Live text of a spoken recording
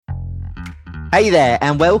Hey there,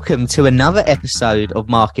 and welcome to another episode of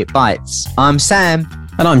Market Bites. I'm Sam.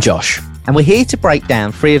 And I'm Josh. And we're here to break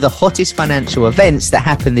down three of the hottest financial events that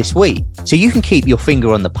happened this week, so you can keep your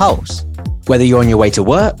finger on the pulse. Whether you're on your way to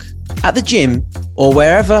work, at the gym, or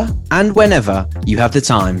wherever and whenever you have the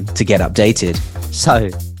time to get updated. So,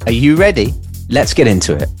 are you ready? Let's get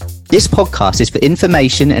into it. This podcast is for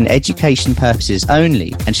information and education purposes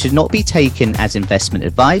only and should not be taken as investment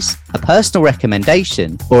advice, a personal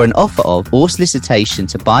recommendation, or an offer of or solicitation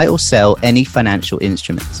to buy or sell any financial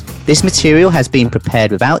instruments. This material has been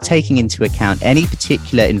prepared without taking into account any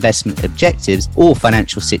particular investment objectives or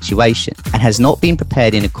financial situation and has not been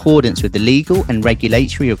prepared in accordance with the legal and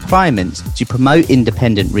regulatory requirements to promote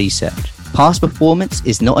independent research. Past performance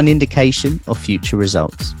is not an indication of future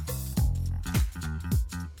results.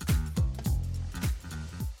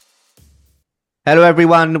 Hello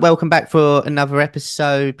everyone, welcome back for another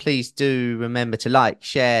episode. Please do remember to like,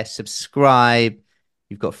 share, subscribe.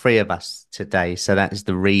 You've got three of us today, so that is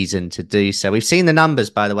the reason to do so. We've seen the numbers,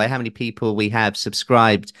 by the way, how many people we have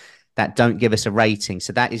subscribed that don't give us a rating.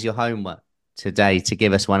 So that is your homework today, to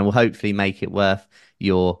give us one, and we'll hopefully make it worth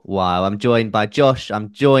your while. I'm joined by Josh.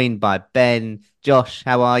 I'm joined by Ben. Josh,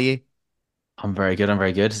 how are you? I'm very good.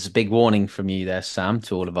 It's a big warning from you there, Sam,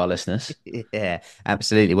 to all of our listeners. Yeah,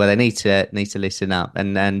 absolutely. Well, they need to listen up.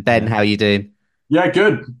 And Ben, how are you doing? Yeah,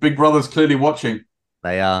 good. Big Brother's clearly watching.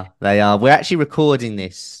 They are. We're actually recording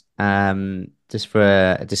this just for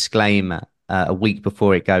a disclaimer a week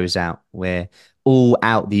before it goes out. We're all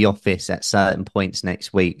out the office at certain points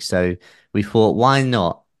next week. So we thought, why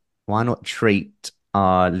not treat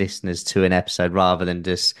our listeners to an episode rather than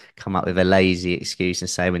just come up with a lazy excuse and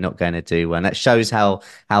say we're not going to do one. That shows how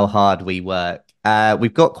hard we work.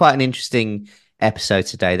 We've got quite an interesting episode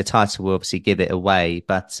today. The title will obviously give it away,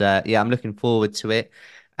 but yeah, I'm looking forward to it.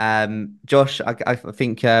 Josh, I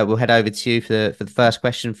think we'll head over to you for the first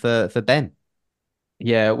question for Ben.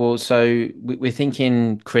 Yeah, well, so we're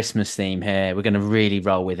thinking Christmas theme here. We're going to really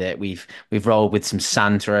roll with it. We've rolled with some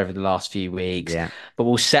Santa over the last few weeks, but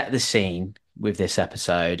we'll set the scene with this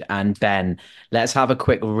episode. And Ben, let's have a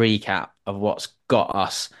quick recap of what's got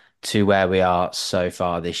us to where we are so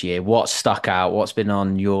far this year. What's stuck out? What's been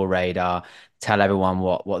on your radar? Tell everyone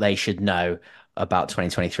what they should know about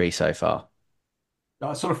 2023 so far.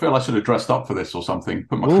 I sort of feel I should have dressed up for this or something,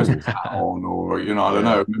 put my Christmas hat on, or I don't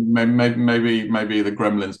know, maybe the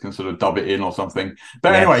Gremlins can sort of dub it in or something.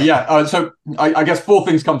 But anyway, so I guess four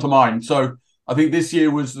things come to mind. So I think this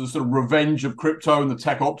year was the sort of revenge of crypto and the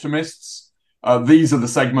tech optimists. These are the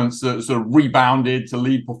segments that sort of rebounded to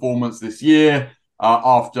lead performance this year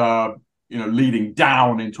after leading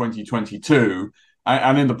down in 2022,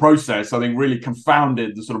 and in the process, I think really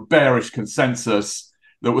confounded the sort of bearish consensus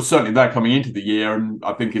that was certainly there coming into the year, and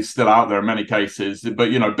I think is still out there in many cases. But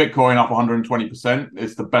Bitcoin up 120%.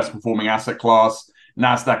 It's the best performing asset class.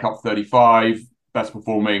 Nasdaq up 35%. Best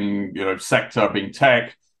performing sector being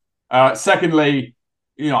tech. Secondly,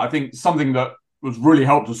 I think something that was really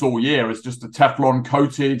helped us all year is just the Teflon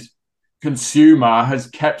coated consumer has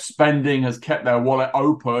kept spending, has kept their wallet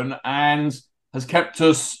open, and has kept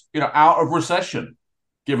us out of recession,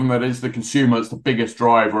 given that it's the consumer that's the biggest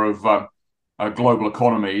driver of global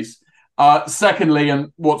economies. Secondly,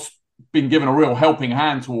 and what's been given a real helping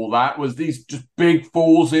hand to all that, was these just big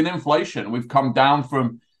falls in inflation. We've come down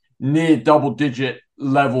from near double-digit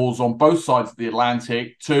levels on both sides of the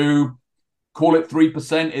Atlantic to call it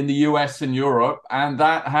 3% in the US and Europe, and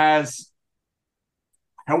that has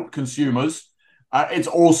helped consumers. It's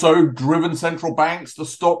also driven central banks to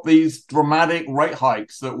stop these dramatic rate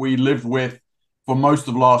hikes that we lived with for most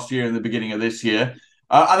of last year and the beginning of this year.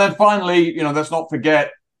 And then finally, let's not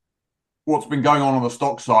forget what's been going on the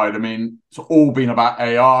stock side. I mean, it's all been about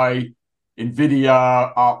AI,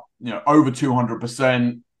 Nvidia up, over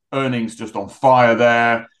 200%, earnings just on fire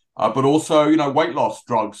there. But also, weight loss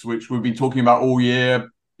drugs, which we've been talking about all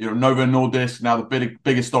year. Novo Nordisk, now the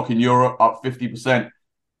biggest stock in Europe, up 50%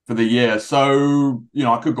 for the year. So,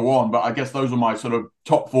 I could go on, but I guess those are my sort of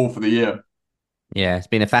top four for the year. Yeah, it's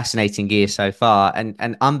been a fascinating year so far,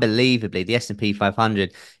 and unbelievably, the S&P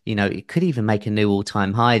 500, it could even make a new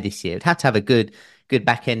all-time high this year. It'd have to have a good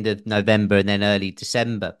back end of November and then early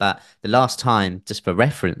December. But the last time, just for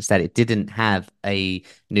reference, that it didn't have a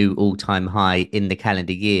new all-time high in the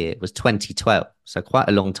calendar year was 2012. So quite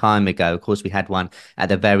a long time ago. Of course, we had one at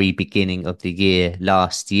the very beginning of the year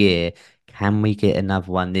last year. Can we get another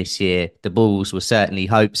one this year? The Bulls will certainly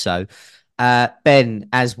hope so. Ben,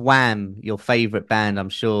 as Wham, your favorite band, I'm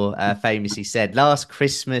sure, famously said, last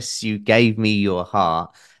Christmas you gave me your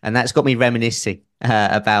heart. And that's got me reminiscing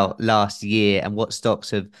about last year and what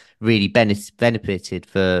stocks have really benefited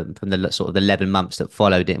from the sort of 11 months that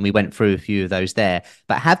followed it. And we went through a few of those there.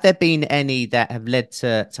 But have there been any that have led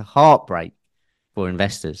to heartbreak for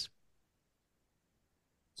investors?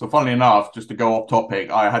 So, funnily enough, just to go off topic,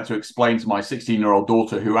 I had to explain to my 16-year-old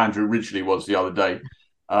daughter who Andrew Ridgeley was the other day.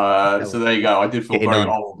 So there you go. I did feel Getting very on.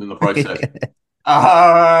 old in the process.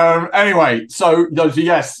 Anyway, so those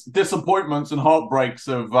yes, disappointments and heartbreaks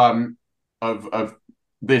of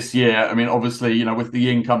this year. I mean, obviously, with the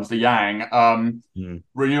yin comes the yang.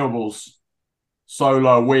 Renewables,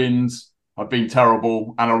 solar, wind have been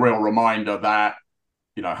terrible, and a real reminder that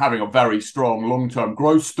having a very strong long-term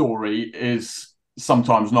growth story is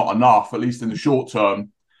sometimes not enough, at least in the short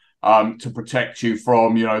term, to protect you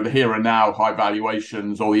from the here and now high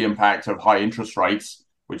valuations or the impact of high interest rates,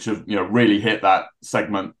 which have really hit that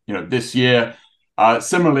segment this year.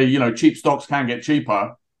 Similarly, cheap stocks can get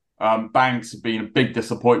cheaper. Banks have been a big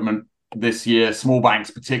disappointment this year. Small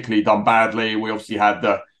banks particularly done badly. We obviously had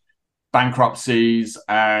the bankruptcies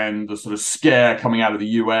and the sort of scare coming out of the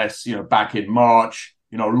US back in March.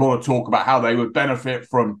 A lot of talk about how they would benefit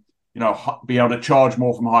from being able to charge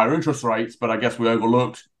more from higher interest rates, but I guess we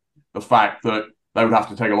overlooked the fact that they would have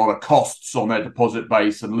to take a lot of costs on their deposit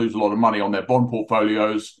base and lose a lot of money on their bond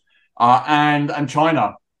portfolios. And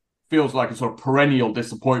China feels like a sort of perennial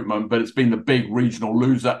disappointment, but it's been the big regional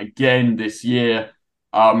loser again this year.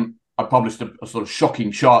 I published a sort of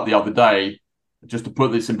shocking chart the other day. Just to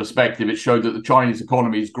put this in perspective, it showed that the Chinese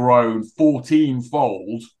economy has grown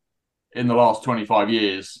 14-fold in the last 25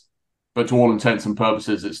 years, but to all intents and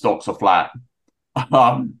purposes, its stocks are flat.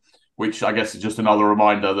 Which I guess is just another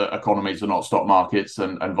reminder that economies are not stock markets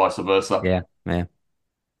and vice versa. Yeah, yeah.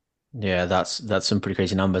 Yeah, that's some pretty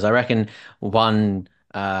crazy numbers. I reckon one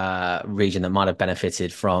region that might have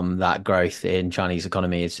benefited from that growth in Chinese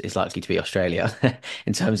economy is likely to be Australia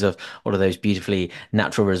in terms of all of those beautifully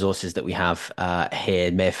natural resources that we have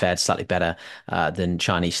here. May have fared slightly better than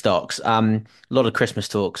Chinese stocks. A lot of Christmas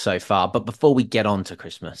talk so far, but before we get on to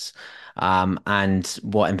Christmas and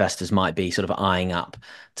what investors might be sort of eyeing up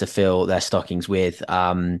to fill their stockings with,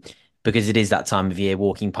 because it is that time of year,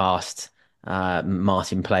 walking past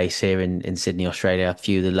Martin Place here in Sydney, Australia. A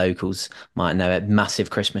few of the locals might know it. Massive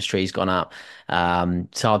Christmas trees gone up.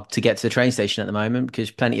 It's hard to get to the train station at the moment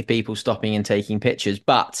because plenty of people stopping and taking pictures.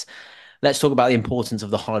 But let's talk about the importance of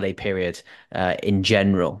the holiday period in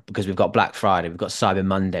general, because we've got Black Friday, we've got Cyber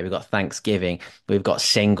Monday, we've got Thanksgiving, we've got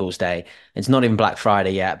Singles Day. It's not even Black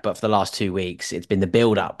Friday yet, but for the last 2 weeks, it's been the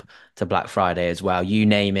build up to Black Friday as well. You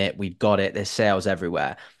name it, we've got it. There's sales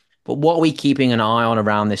everywhere. But what are we keeping an eye on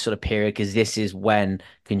around this sort of period? Because this is when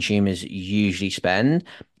consumers usually spend.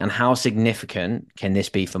 And how significant can this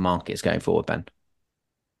be for markets going forward, Ben?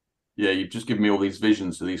 Yeah, you've just given me all these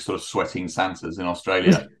visions of these sort of sweating Santas in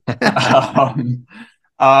Australia.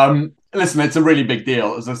 Listen, it's a really big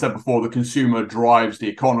deal. As I said before, the consumer drives the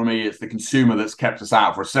economy. It's the consumer that's kept us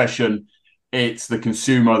out of recession. It's the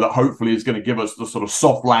consumer that hopefully is going to give us the sort of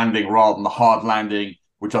soft landing rather than the hard landing,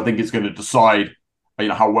 which I think is going to decide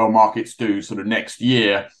how well markets do sort of next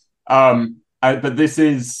year. But this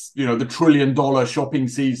is, the $1 trillion shopping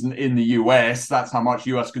season in the US. That's how much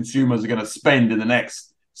US consumers are going to spend in the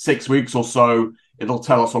next 6 weeks or so. It'll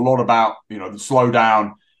tell us a lot about, the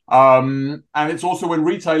slowdown. And it's also when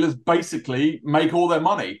retailers basically make all their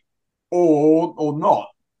money or not.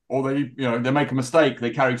 Or they make a mistake. They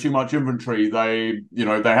carry too much inventory. They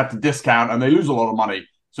have to discount and they lose a lot of money.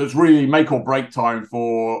 So it's really make or break time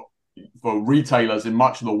for retailers in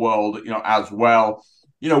much of the world, as well.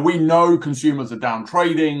 We know consumers are down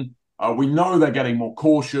trading. We know they're getting more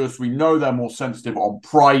cautious. We know they're more sensitive on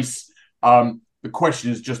price. The question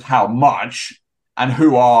is just how much and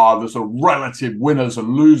who are the sort of relative winners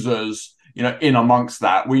and losers, in amongst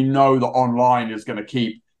that. We know that online is going to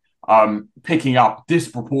keep picking up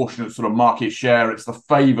disproportionate sort of market share. It's the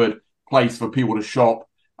favored place for people to shop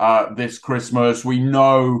this Christmas. We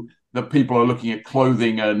know that people are looking at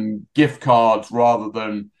clothing and gift cards rather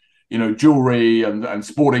than, jewelry and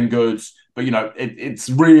sporting goods. But, it's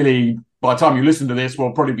really, by the time you listen to this,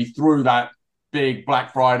 we'll probably be through that big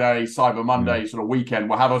Black Friday, Cyber Monday sort of weekend.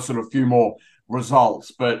 We'll have a sort of few more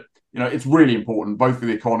results. But, it's really important, both for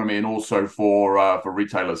the economy and also for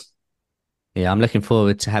retailers. Yeah, I'm looking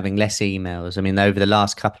forward to having less emails. I mean, over the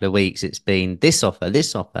last couple of weeks, it's been this offer,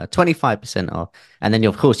 25% off. And then,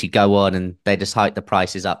 of course, you go on and they just hike the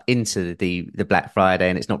prices up into the Black Friday,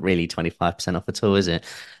 and it's not really 25% off at all, is it?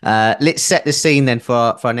 Let's set the scene then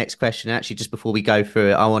for our next question. Actually, just before we go through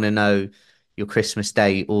it, I want to know your Christmas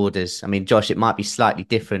Day orders. I mean, Josh, it might be slightly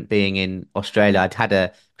different being in Australia. I'd had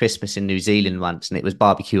a Christmas in New Zealand once, and it was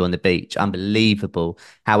barbecue on the beach, unbelievable.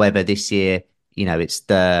 However, this year, it's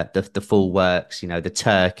the full works. The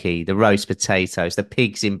turkey, the roast potatoes, the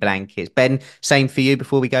pigs in blankets. Ben, same for you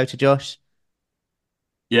before we go to Josh.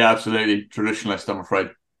 Yeah, absolutely. Traditionalist, I'm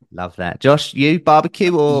afraid. Love that. Josh, you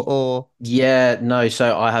barbecue or Yeah, no.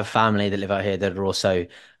 So I have family that live out here that are also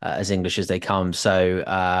as English as they come. So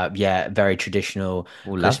yeah, very traditional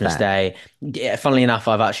oh, love Christmas that. Day. Yeah, funnily enough,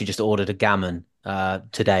 I've actually just ordered a gammon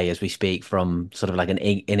today as we speak from sort of like an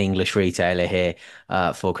English retailer here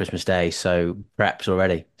for Christmas Day. So preps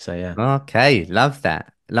already. So yeah. Okay, love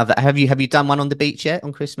that. Love that. Have you done one on the beach yet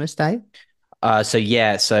on Christmas Day? So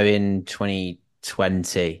yeah, so in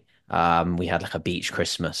 2020, we had like a beach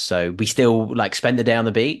Christmas. So we still like spent the day on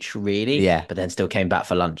the beach, really, Yeah. but then still came back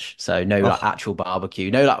for lunch. So no like Oh, actual barbecue,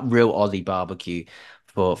 no like real Aussie barbecue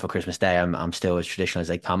for Christmas Day. I'm still as traditional as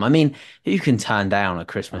they come. I mean, who can turn down a I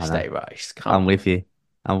Christmas know. Day roast? Come I'm on. with you.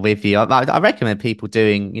 I'm with you. I recommend people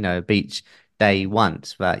doing, a beach day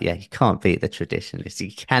once, but yeah, you can't beat the traditionalists.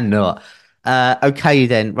 You cannot. Okay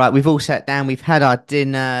then. Right, we've all sat down. We've had our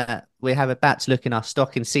dinner. We have about to look in our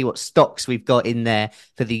stock and see what stocks we've got in there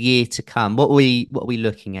for the year to come. What are we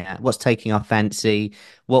looking at? What's taking our fancy?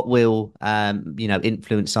 What will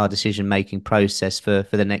influence our decision making process for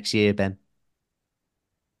the next year, Ben?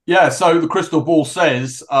 yeah. So the crystal ball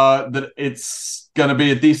says that it's going to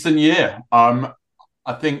be a decent year.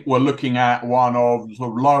 I think we're looking at one of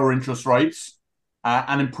sort of lower interest rates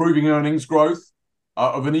and improving earnings growth,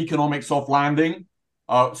 of an economic soft landing,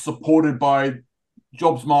 supported by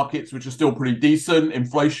jobs markets, which are still pretty decent,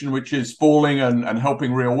 inflation, which is falling and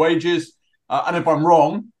helping real wages. And if I'm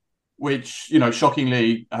wrong, which,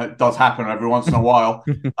 shockingly does happen every once in a while,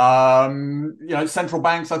 central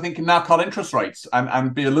banks, I think, can now cut interest rates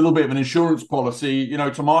and be a little bit of an insurance policy,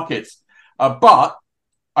 to markets. But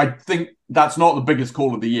I think that's not the biggest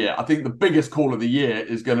call of the year. I think the biggest call of the year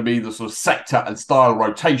is going to be the sort of sector and style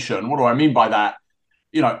rotation. What do I mean by that?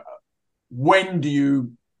 When do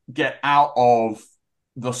you get out of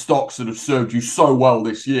the stocks that have served you so well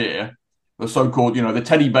this year, the so-called, the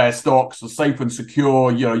teddy bear stocks, the safe and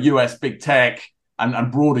secure, US big tech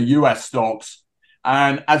and broader US stocks.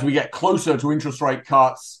 And as we get closer to interest rate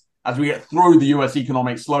cuts, as we get through the US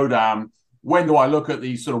economic slowdown, when do I look at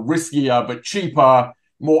these sort of riskier but cheaper,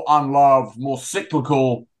 more unloved, more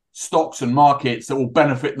cyclical stocks and markets that will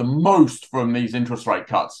benefit the most from these interest rate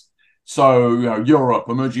cuts? So, Europe,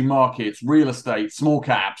 emerging markets, real estate, small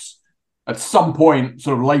caps. At some point,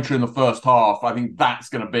 sort of later in the first half, I think that's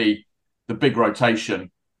going to be the big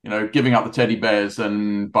rotation. Giving up the teddy bears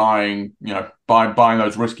and buying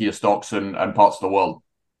those riskier stocks and parts of the world.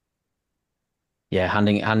 Yeah,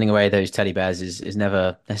 handing away those teddy bears is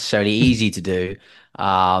never necessarily easy to do.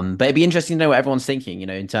 But it'd be interesting to know what everyone's thinking,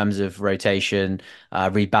 in terms of rotation,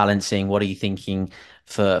 rebalancing. What are you thinking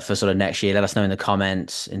for sort of next year? Let us know in the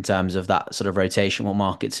comments in terms of that sort of rotation. What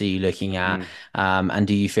markets are you looking at? Mm. And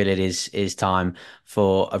do you feel it is time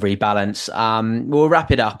for a rebalance? We'll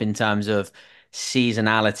wrap it up in terms of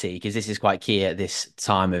seasonality because this is quite key at this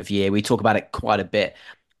time of year. We talk about it quite a bit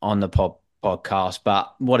on the podcast,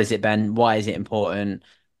 but what is it, Ben? Why is it important?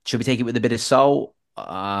 Should we take it with a bit of salt?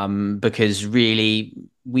 Because really,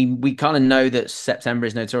 we kind of know that September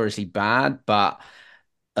is notoriously bad, but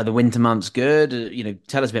are the winter months good?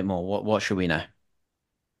 Tell us a bit more. What should we know?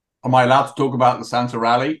 Am I allowed to talk about the Santa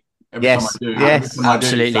rally? Every time Yes, yes. I do,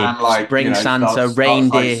 Absolutely. Sam Spring Santa, starts like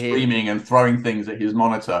reindeer here. screaming and throwing things at his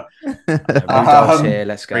monitor. Rudolph's here.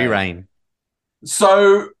 Let's Free go. reign.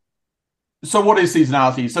 So what is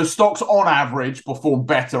seasonality? So stocks on average perform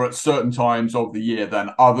better at certain times of the year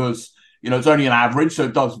than others. It's only an average, so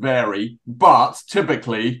it does vary. But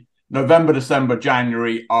typically, November, December,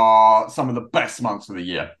 January are some of the best months of the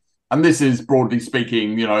year. And this is, broadly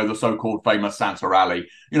speaking, the so-called famous Santa rally.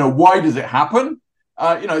 Why does it happen?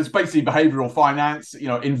 It's basically behavioral finance.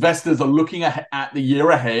 Investors are looking at the year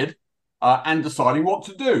ahead and deciding what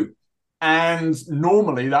to do. And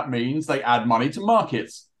normally that means they add money to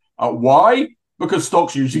markets. Why? Because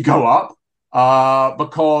stocks usually go up,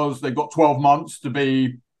 because they've got 12 months to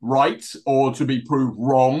be right or to be proved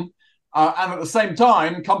wrong. And at the same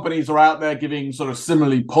time, companies are out there giving sort of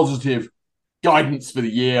similarly positive guidance for the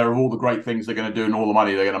year of all the great things they're going to do and all the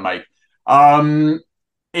money they're going to make.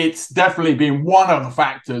 It's definitely been one of the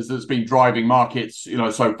factors that's been driving markets,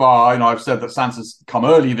 so far. I've said that Santa's come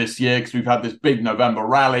early this year because we've had this big November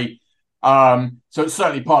rally. So it's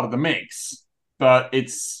certainly part of the mix, but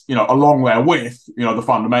it's, along there with, the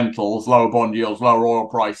fundamentals, lower bond yields, lower oil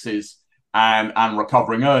prices and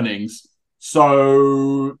recovering earnings.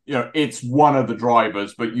 So, it's one of the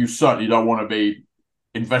drivers, but you certainly don't want to be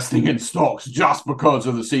investing in stocks just because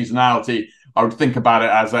of the seasonality. I would think about it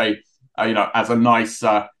as as a nice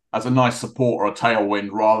support or a tailwind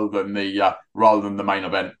rather than the main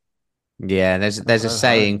event. Yeah, there's a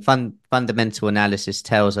saying, fundamental analysis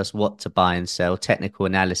tells us what to buy and sell. Technical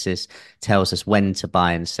analysis tells us when to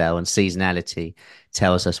buy and sell, and seasonality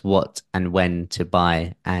tells us what and when to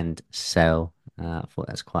buy and sell. I thought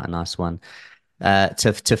that's quite a nice one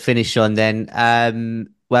to finish on then.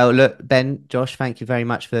 Well, look, Ben, Josh, thank you very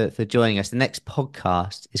much for joining us. The next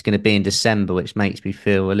podcast is going to be in December, which makes me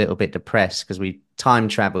feel a little bit depressed because we time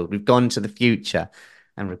traveled. We've gone to the future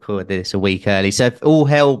and recorded this a week early. So if all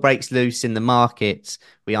hell breaks loose in the markets,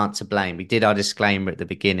 we aren't to blame. We did our disclaimer at the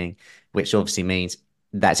beginning, which obviously means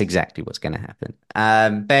that's exactly what's going to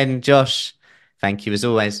happen. Ben, Josh, thank you as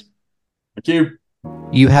always. Thank you.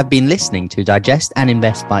 You have been listening to Digest and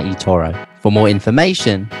Invest by eToro. For more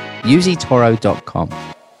information, use eToro.com.